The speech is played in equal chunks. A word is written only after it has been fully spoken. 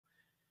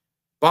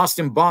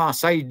Boston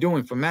Boss, how you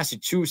doing? From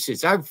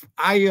Massachusetts.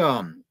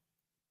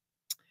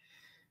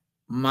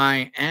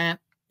 My aunt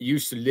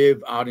used to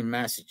live out in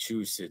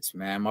Massachusetts,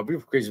 man. My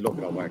beautiful crazy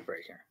local wife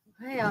right here.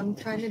 Hey, I'm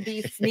trying to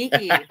be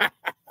sneaky.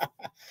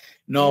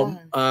 No,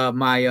 Yeah.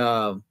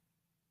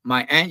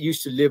 my aunt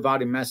used to live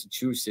out in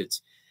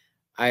Massachusetts.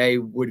 I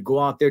would go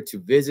out there to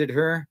visit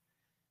her,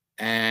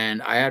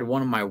 and I had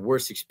one of my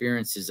worst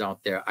experiences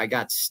out there. I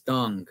got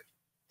stung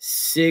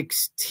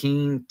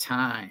 16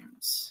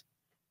 times.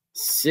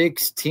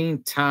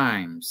 16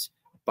 times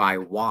by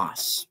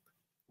wasp.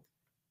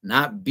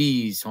 Not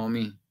bees,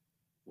 homie.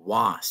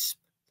 Wasp.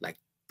 Like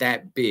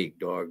that big,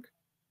 dog.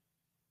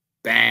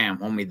 Bam,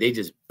 homie. They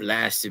just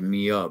blasted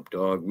me up,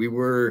 dog. We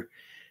were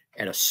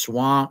at a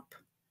swamp,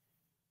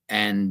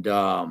 and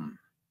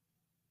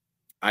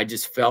I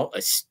just felt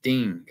a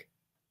sting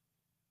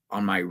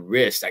on my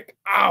wrist. Like,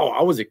 ow,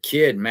 I was a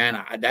kid,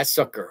 man. That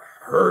sucker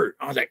hurt.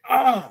 I was like,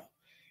 oh.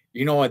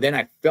 And then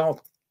I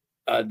felt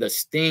the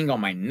sting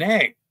on my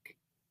neck.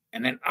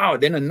 And then, oh,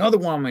 then another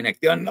one on my neck,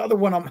 then another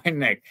one on my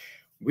neck.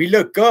 We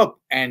look up,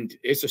 and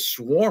it's a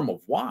swarm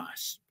of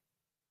wasps.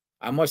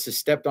 I must have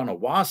stepped on a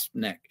wasp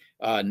nest.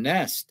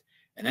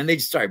 And then they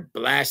just started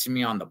blasting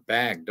me on the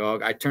back,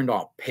 dog. I turned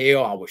all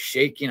pale. I was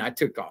shaking. I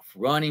took off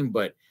running.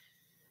 But,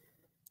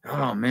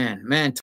 oh, man,